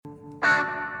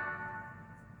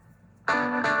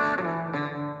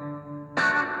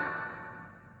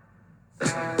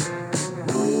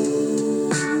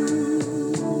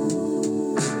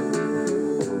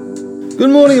Good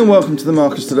morning and welcome to the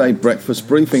Marcus Today Breakfast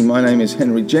Briefing. My name is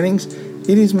Henry Jennings.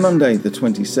 It is Monday the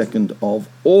 22nd of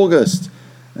August.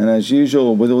 And as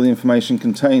usual, with all the information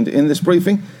contained in this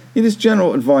briefing, it is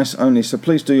general advice only, so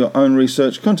please do your own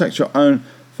research, contact your own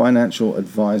financial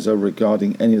advisor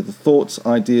regarding any of the thoughts,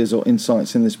 ideas or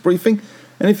insights in this briefing.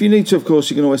 And if you need to, of course,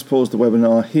 you can always pause the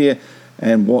webinar here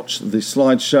and watch the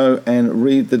slideshow and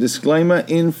read the disclaimer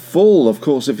in full. Of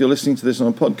course, if you're listening to this on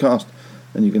a podcast,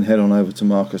 then you can head on over to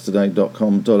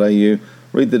marcustoday.com.au,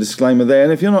 read the disclaimer there.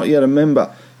 And if you're not yet a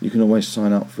member, you can always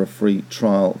sign up for a free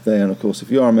trial there. And of course, if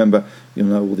you are a member, you'll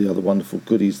know all the other wonderful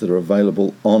goodies that are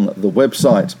available on the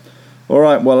website. All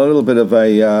right, well, a little bit of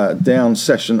a down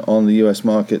session on the US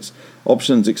markets.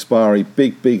 Options expiry,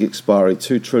 big expiry,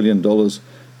 $2 trillion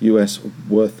US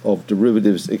worth of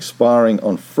derivatives expiring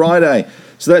on Friday.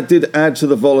 So that did add to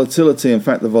the volatility. In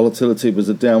fact, the volatility was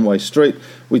a downway street.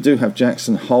 We do have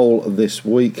Jackson Hole this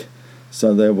week.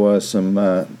 So there was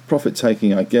some profit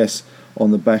taking, I guess,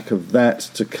 on the back of that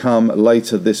to come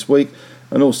later this week.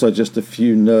 And also just a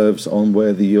few nerves on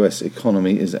where the US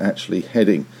economy is actually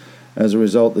heading. As a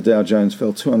result, the Dow Jones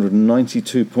fell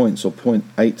 292 points, or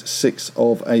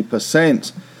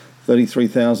 0.86%,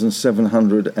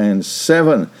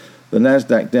 33,707. The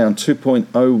Nasdaq down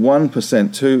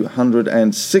 2.01%,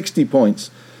 260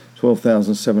 points,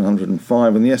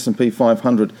 12,705. And the S&P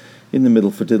 500 in the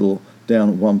middle for diddle,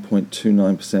 down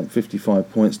 1.29%,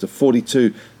 55 points to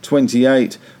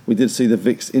 42.28. We did see the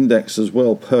VIX index as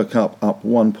well perk up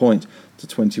 1 point to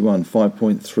 21,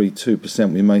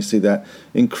 5.32%. We may see that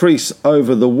increase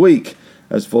over the week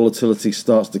as volatility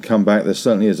starts to come back. There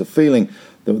certainly is a feeling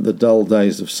that the dull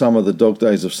days of summer, the dog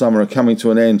days of summer are coming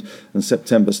to an end, and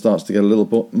September starts to get a little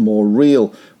bit more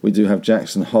real. We do have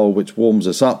Jackson Hole, which warms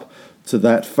us up to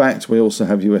that fact. We also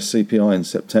have US CPI in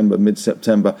September,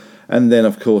 mid-September, and then,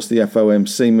 of course, the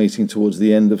FOMC meeting towards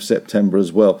the end of September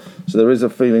as well. So there is a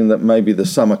feeling that maybe the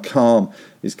summer calm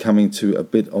is coming to a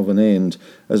bit of an end.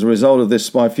 As a result of this,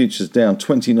 SPY futures down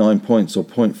 29 points, or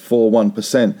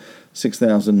 0.41%,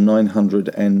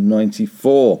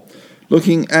 6,994.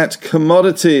 Looking at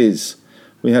commodities,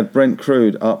 we had Brent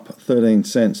crude up 13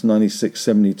 cents,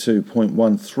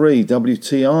 96.72.13.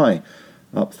 WTI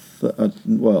up,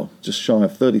 just shy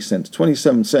of 30 cents,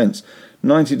 27 cents,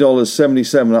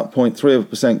 $90.77, up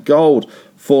 0.3%. Gold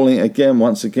falling again,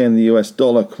 once again, the US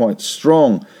dollar quite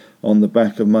strong on the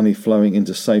back of money flowing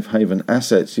into safe haven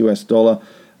assets. US dollar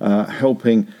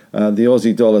helping the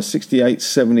Aussie dollar,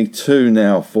 68.72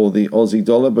 now for the Aussie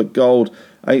dollar, but gold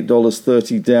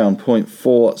 $8.30 down,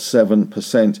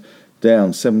 0.47%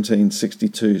 down,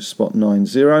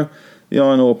 1762.90. The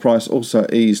iron ore price also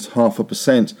eased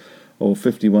 0.5%, or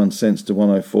 51 cents to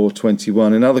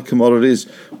 104.21. In other commodities,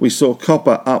 we saw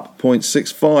copper up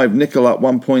 0.65, nickel up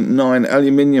 1.9,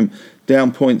 aluminium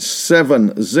down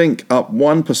 0.7, zinc up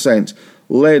 1%,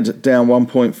 lead down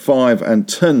 1.5, and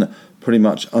tin pretty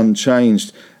much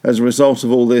unchanged. As a result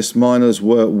of all this, miners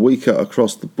were weaker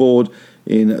across the board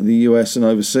in the US and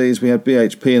overseas. We had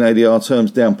BHP and ADR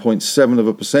terms down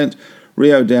 0.7%,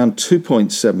 Rio down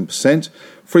 2.7%,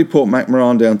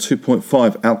 Freeport-McMoran down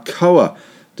 2.5%, Alcoa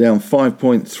down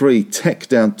 5.3%, Teck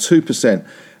down 2%,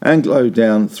 Anglo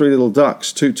down 3 Little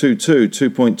Ducks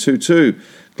 2.22%,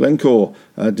 Glencore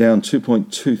down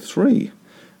 2.23%,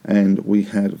 and we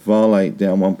had Vale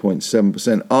down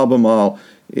 1.7%, Albemarle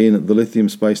in the lithium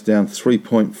space down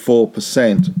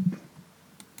 3.4%.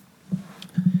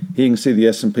 Here you can see the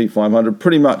S&P 500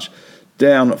 pretty much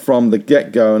down from the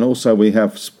get-go, and also we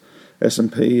have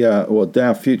S&P or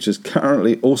Dow futures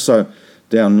currently also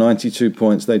down 92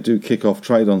 points. They do kick off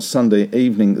trade on Sunday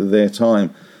evening their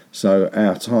time, so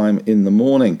our time in the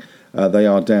morning. They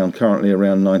are down currently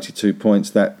around 92 points.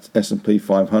 That S&P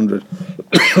 500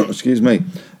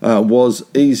 was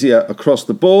easier across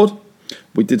the board.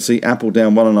 We did see Apple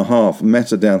down 1.5%,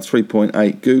 Meta down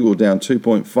 3.8%, Google down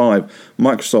 2.5%,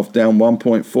 Microsoft down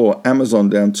 1.4%, Amazon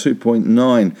down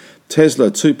 2.9%,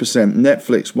 Tesla 2%,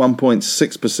 Netflix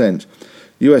 1.6%.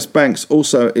 US banks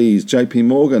also eased. JP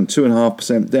Morgan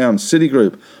 2.5% down,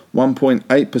 Citigroup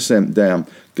 1.8% down,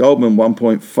 Goldman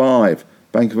 1.5%,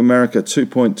 Bank of America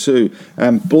 2.2%,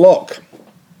 and Block,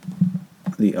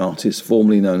 the artist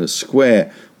formerly known as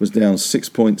Square, was down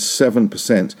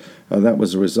 6.7%. That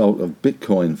was a result of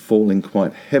Bitcoin falling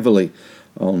quite heavily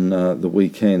on the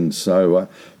weekend. So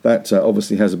that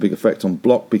obviously has a big effect on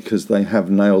Block because they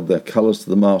have nailed their colours to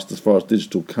the mast as far as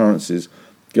digital currencies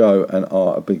go and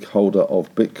are a big holder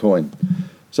of Bitcoin.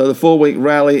 So the 4-week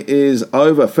rally is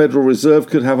over. Federal Reserve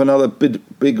could have another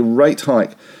big rate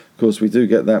hike. Of course, we do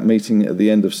get that meeting at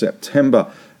the end of September,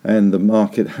 and the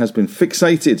market has been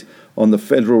fixated on the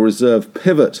Federal Reserve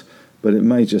pivot, but it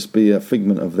may just be a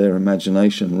figment of their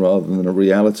imagination rather than a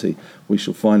reality. We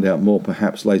shall find out more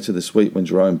perhaps later this week when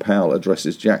Jerome Powell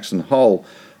addresses Jackson Hole.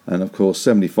 And of course,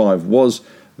 75 was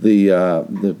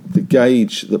the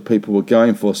gauge that people were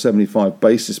going for, 75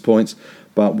 basis points.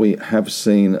 But we have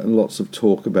seen lots of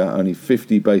talk about only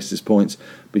 50 basis points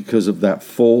because of that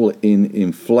fall in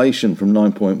inflation from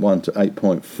 9.1 to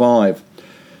 8.5.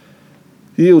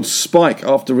 Yields spike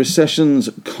after recession's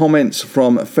comments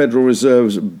from Federal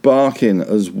Reserve's Barkin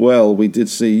as well. We did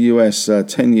see US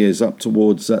 10 years up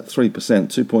towards 3%,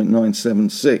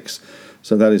 2.976.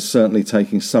 So that is certainly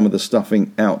taking some of the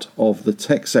stuffing out of the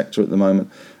tech sector at the moment,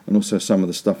 and also some of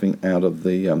the stuffing out of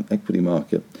the equity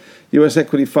market. US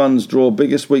equity funds draw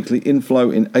biggest weekly inflow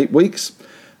in 8 weeks.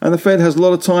 And the Fed has a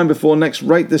lot of time before next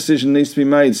rate decision needs to be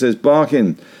made, says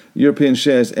Barkin. European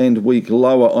shares end week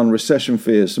lower on recession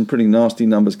fears. Some pretty nasty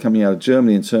numbers coming out of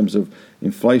Germany in terms of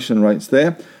inflation rates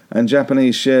there. And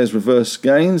Japanese shares reverse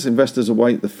gains. Investors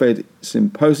await the Fed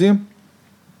symposium.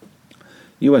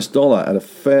 US dollar at a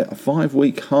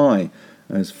 5-week high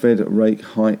as Fed rate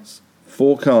hikes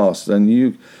forecast.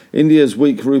 And India's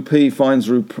weak rupee finds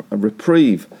a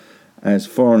reprieve as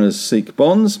foreigners seek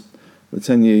bonds. The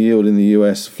 10-year yield in the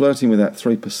US flirting with that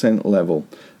 3% level.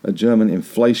 A German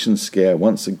inflation scare.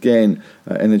 Once again,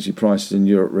 energy prices in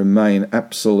Europe remain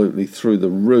absolutely through the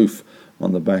roof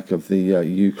on the back of the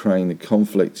Ukraine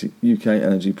conflict. UK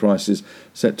energy prices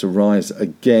set to rise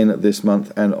again this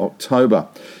month and October.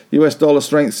 US dollar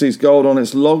strength sees gold on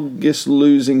its longest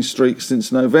losing streak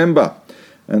since November.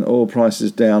 And oil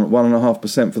prices down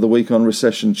 1.5% for the week on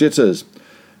recession jitters.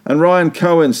 And Ryan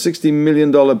Cohen's $60 million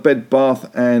Bed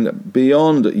Bath and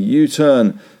Beyond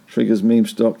U-turn triggers meme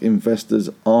stock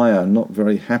investors' ire. Not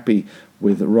very happy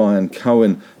with Ryan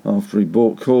Cohen after he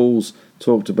bought calls,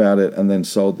 talked about it, and then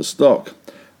sold the stock.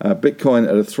 Bitcoin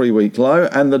at a 3-week low.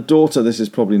 And the daughter, this is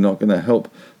probably not going to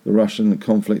help the Russian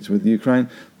conflict with Ukraine,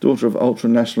 daughter of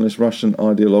ultra-nationalist Russian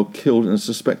ideologue killed in a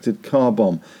suspected car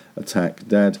bomb attack.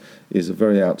 Dad is a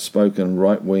very outspoken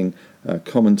right-wing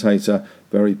commentator,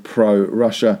 very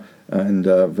pro-Russia and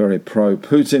very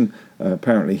pro-Putin.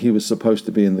 Apparently he was supposed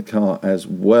to be in the car as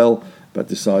well, but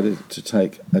decided to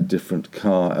take a different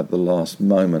car at the last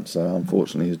moment. So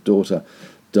unfortunately his daughter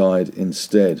died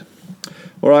instead.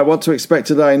 All right, what to expect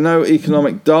today? No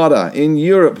economic data. In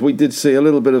Europe, we did see a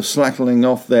little bit of slackening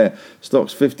off there.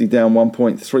 Stocks 50 down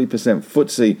 1.3%.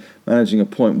 FTSE managing a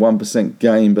 0.1%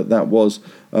 gain, but that was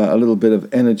a little bit of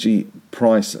energy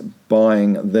price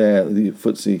buying there. The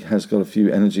FTSE has got a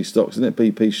few energy stocks in it,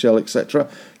 BP, Shell, etc.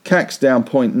 CAC down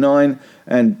 0.9%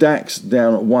 and DAX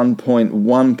down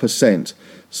 1.1%.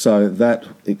 So that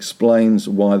explains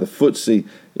why the FTSE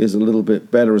is a little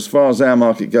bit better. As far as our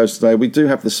market goes today, we do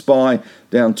have the SPY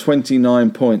down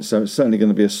 29 points, so it's certainly going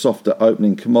to be a softer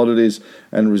opening. Commodities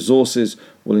and resources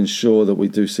will ensure that we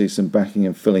do see some backing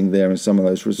and filling there in some of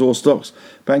those resource stocks.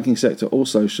 Banking sector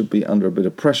also should be under a bit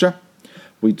of pressure.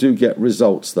 We do get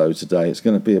results, though, today. It's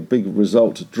going to be a big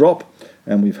result drop,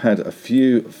 and we've had a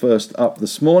few first up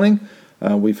this morning.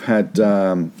 We've had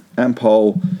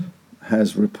Ampol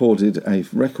has reported a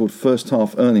record first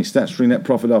half earnings, statutory net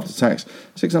profit after tax,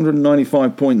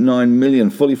 $695.9 million,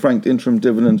 fully franked interim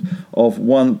dividend of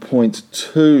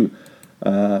 $1.2,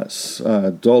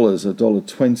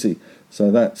 $1.20.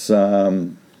 So that's a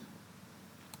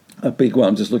big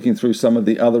one. Just looking through some of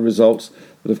the other results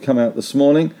that have come out this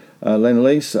morning.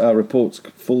 Lendlease reports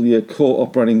full year core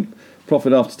operating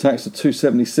profit after tax of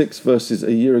 $276 versus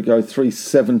a year ago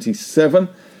 $377.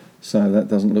 So that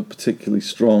doesn't look particularly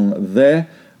strong there.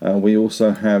 We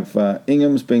also have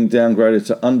Ingham's being downgraded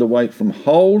to underweight from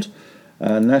hold.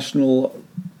 National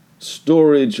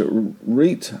Storage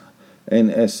REIT,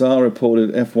 NSR,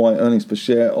 reported FY earnings per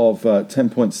share of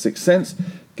 10.6 cents,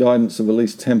 guidance of at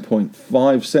least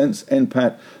 10.5 cents,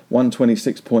 NPAT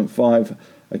 126.5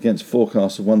 against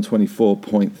forecast of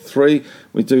 124.3.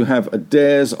 We do have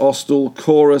Adairs, Austal,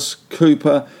 Chorus,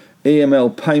 Cooper,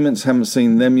 EML Payments, haven't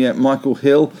seen them yet, Michael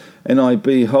Hill,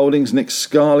 NIB Holdings, Nick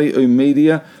Scali,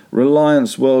 Umedia,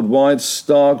 Reliance Worldwide,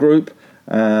 Star Group.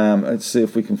 Let's see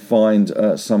if we can find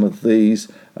some of these.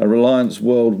 Reliance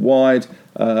Worldwide,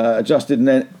 adjusted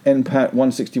net NPAT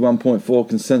 161.4,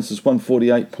 consensus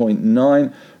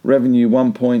 148.9, revenue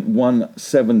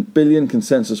 1.17 billion,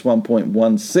 consensus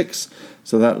 1.16.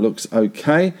 So that looks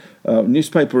okay.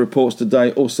 Newspaper reports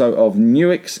today also of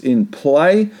Nuix in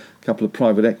play. A couple of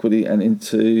private equity and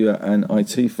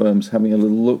IT firms having a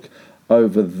little look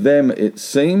over them, it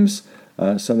seems.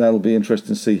 So that'll be interesting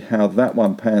to see how that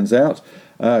one pans out.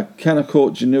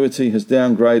 Canaccord Genuity has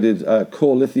downgraded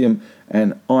Core Lithium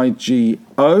and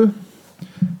IGO.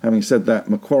 Having said that,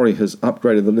 Macquarie has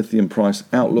upgraded the lithium price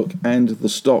outlook and the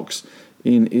stocks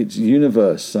in its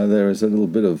universe. So there is a little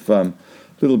bit of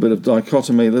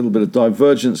dichotomy, a little bit of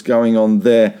divergence going on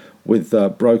there with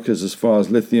brokers as far as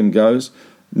lithium goes.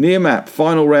 Nearmap,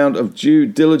 final round of due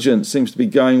diligence, seems to be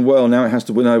going well. Now it has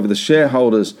to win over the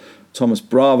shareholders. Thomas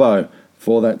Bravo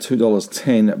for that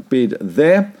 $2.10 bid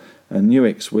there. And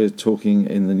Nuix, we're talking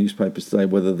in the newspapers today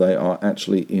whether they are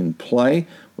actually in play,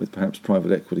 with perhaps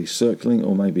private equity circling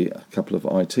or maybe a couple of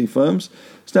IT firms.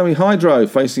 Snowy Hydro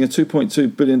facing a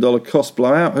 $2.2 billion cost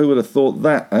blowout. Who would have thought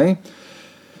that, eh?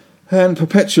 And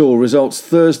Perpetual results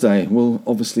Thursday will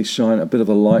obviously shine a bit of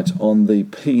a light on the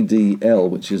PDL,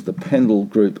 which is the Pendal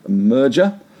Group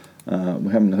merger.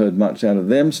 We haven't heard much out of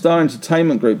them. Star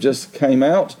Entertainment Group just came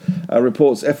out,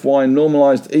 reports FY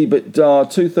normalised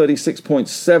EBITDA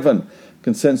 236.7.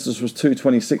 Consensus was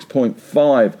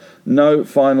 226.5. No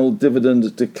final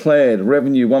dividend declared.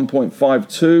 Revenue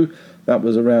 1.52. That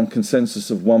was around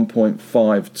consensus of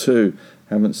 1.52.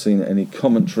 Haven't seen any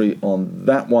commentary on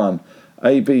that one.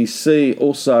 ABC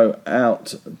also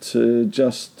out to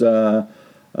just a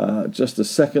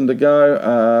second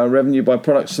ago. Revenue by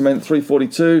product, cement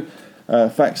 342.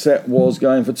 FactSet was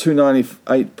going for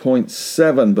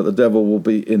 298.7, but the devil will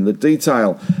be in the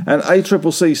detail. And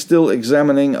ACCC still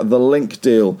examining the Link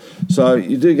deal. So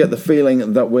you do get the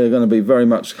feeling that we're going to be very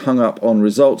much hung up on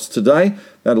results today.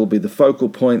 That'll be the focal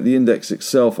point. The index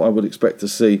itself, I would expect to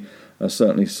see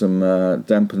certainly some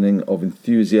dampening of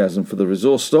enthusiasm for the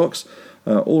resource stocks.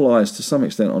 All eyes to some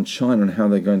extent on China and how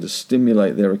they're going to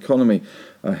stimulate their economy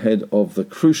ahead of the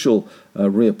crucial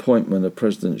reappointment of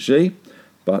President Xi.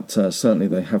 But certainly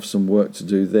they have some work to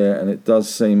do there, and it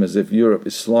does seem as if Europe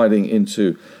is sliding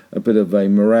into a bit of a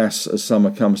morass as summer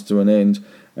comes to an end,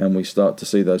 and we start to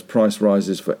see those price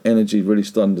rises for energy really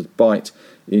starting to bite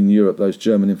in Europe. Those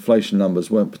German inflation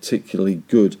numbers weren't particularly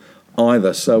good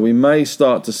either. So we may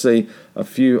start to see a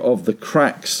few of the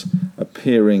cracks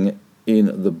appearing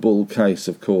in the bull case.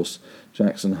 Of course,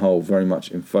 Jackson Hole very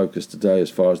much in focus today as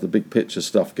far as the big picture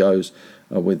stuff goes,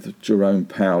 with Jerome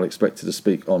Powell expected to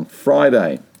speak on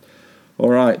Friday. All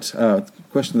right,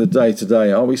 question of the day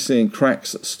today. Are we seeing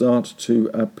cracks start to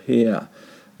appear?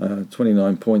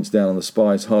 29 points down on the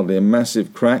SPY, hardly a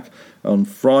massive crack. On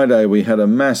Friday, we had a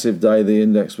massive day. The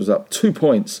index was up 2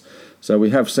 points. So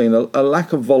we have seen a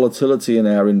lack of volatility in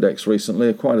our index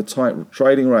recently, quite a tight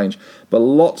trading range, but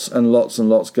lots and lots and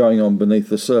lots going on beneath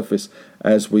the surface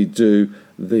as we do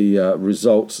the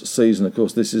results season. Of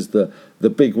course, this is the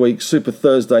big week, Super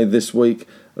Thursday this week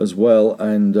as well,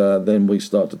 and then we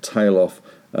start to tail off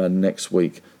next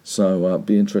week. So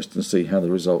be interesting to see how the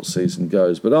results season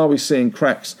goes. But are we seeing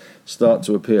cracks start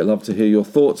to appear? I'd love to hear your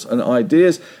thoughts and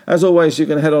ideas. As always, you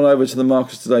can head on over to the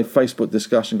Markets Today Facebook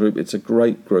discussion group. It's a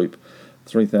great group.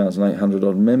 3,800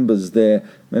 odd members there.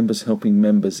 Members helping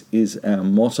members is our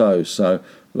motto. So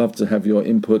love to have your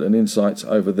input and insights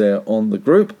over there on the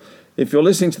group. If you're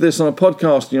listening to this on a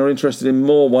podcast and you're interested in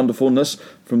more wonderfulness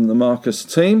from the Marcus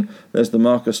team, there's the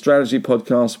Marcus Strategy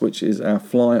Podcast, which is our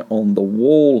fly on the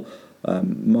wall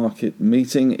market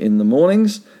meeting in the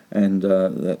mornings, and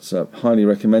that's highly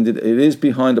recommended. It is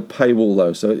behind a paywall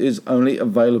though, so it is only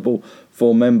available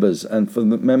for members, and for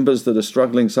the members that are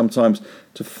struggling sometimes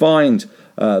to find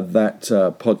that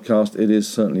podcast, it is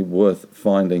certainly worth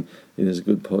finding. It is a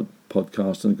good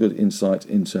podcast and a good insight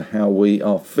into how we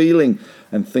are feeling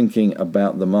and thinking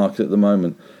about the market at the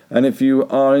moment. And if you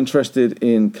are interested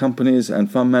in companies and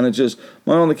fund managers,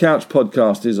 my On the Couch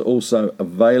podcast is also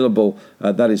available.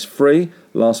 That is free.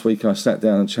 Last week I sat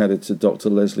down and chatted to Dr.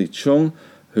 Leslie Chung,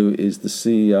 who is the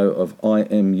CEO of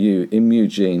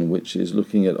Imugene, which is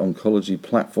looking at oncology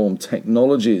platform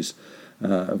technologies.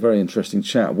 A very interesting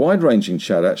chat, wide-ranging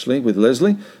chat actually, with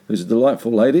Leslie, who's a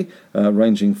delightful lady,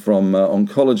 ranging from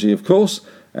oncology, of course,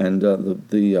 and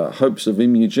the hopes of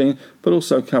Imugene, but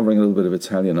also covering a little bit of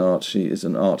Italian art. She is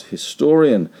an art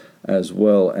historian as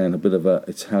well, and a bit of a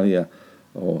Italiophile,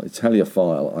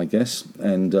 I guess,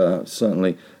 and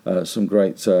certainly some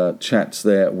great chats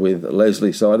there with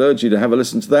Leslie. So I'd urge you to have a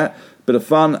listen to that. Bit of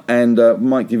fun, and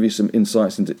might give you some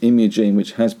insights into Imugene,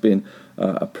 which has been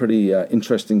a pretty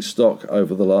interesting stock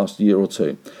over the last year or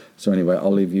two. So anyway,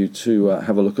 I'll leave you to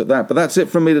have a look at that. But that's it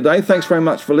from me today. Thanks very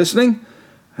much for listening.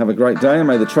 Have a great day, and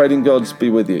may the trading gods be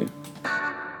with you.